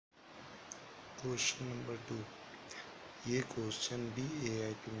Question number 2। ये question भी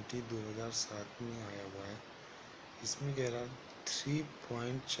AIPMT 2007 में आया हुआ है। इसमें कह रहा 3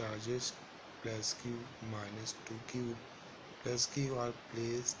 point charges plus Q minus 2Q plus Q are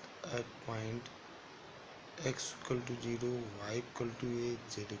placed at point x equal to 0, y equal to a,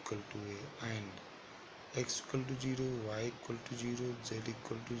 z equal to a, and x equal to 0, y equal to 0, z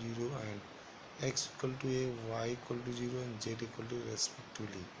equal to 0, and x equal to a, y equal to 0, and z equal to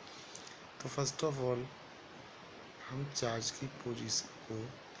respectively। तो first of all हम charge की position को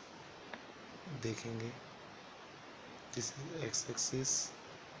देखेंगे। This is x axis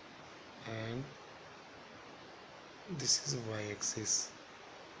and this is why axis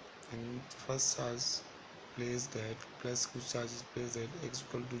and first charge place that plus कुछ charges place that x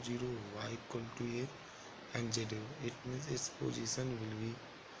equal to 0, y equal to a and z। It means its position will be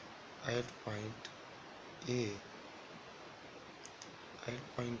at point A,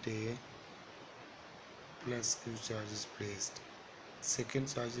 plus Q charge is placed। Second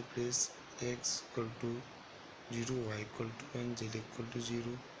charge is placed x equal to 0, y equal to and z equal to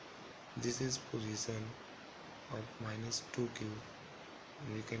 0। This is position of minus 2Q,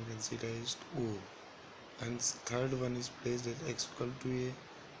 we can consider as O। And third one is placed at x equal to A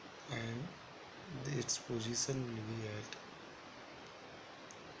and its position will be at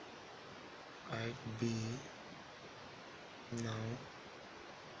B। Now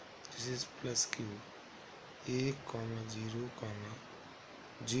this is plus Q, A comma 0 comma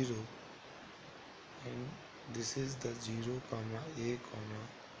 0, and this is the 0 comma A comma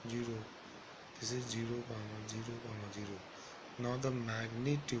 0, this is 0 comma 0 comma 0। Now the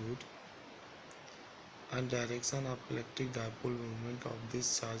magnitude and direction of electric dipole moment of this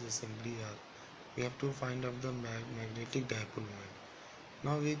charge assembly are, we have to find out the magnetic dipole moment।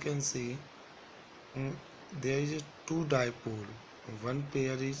 Now we can see there is a two dipole, one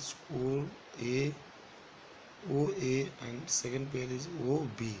pair is OA and second pair is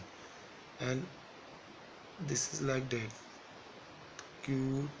OB, and this is like that,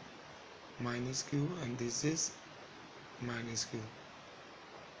 Q minus Q and this is minus Q।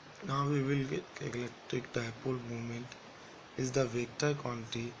 Now we will get electric dipole moment is the vector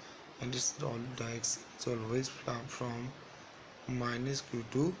quantity and its direction is always from minus Q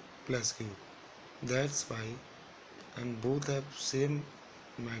to plus Q। That's why, and both have same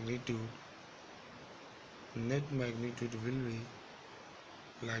magnitude, net magnitude will be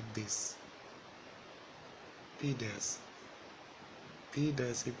like this, P dash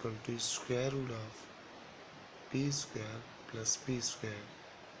equal to square root of P square plus P square,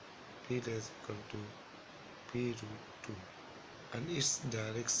 P dash equal to P root 2, and its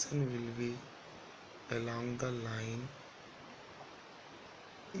direction will be along the line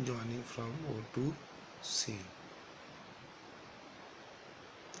joining from O to C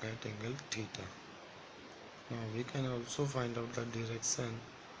at angle theta। Now we can also find out the direction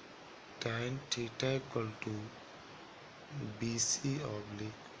tan theta equal to BC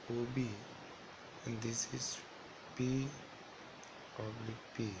oblique OB, and this is P oblique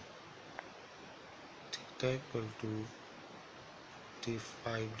P, theta equal to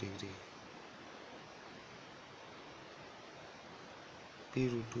 45 degree, P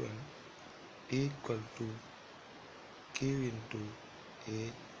root 2, and P equal to Q into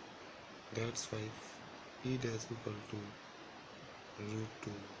A, that's why P dash equal to root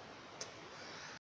 2।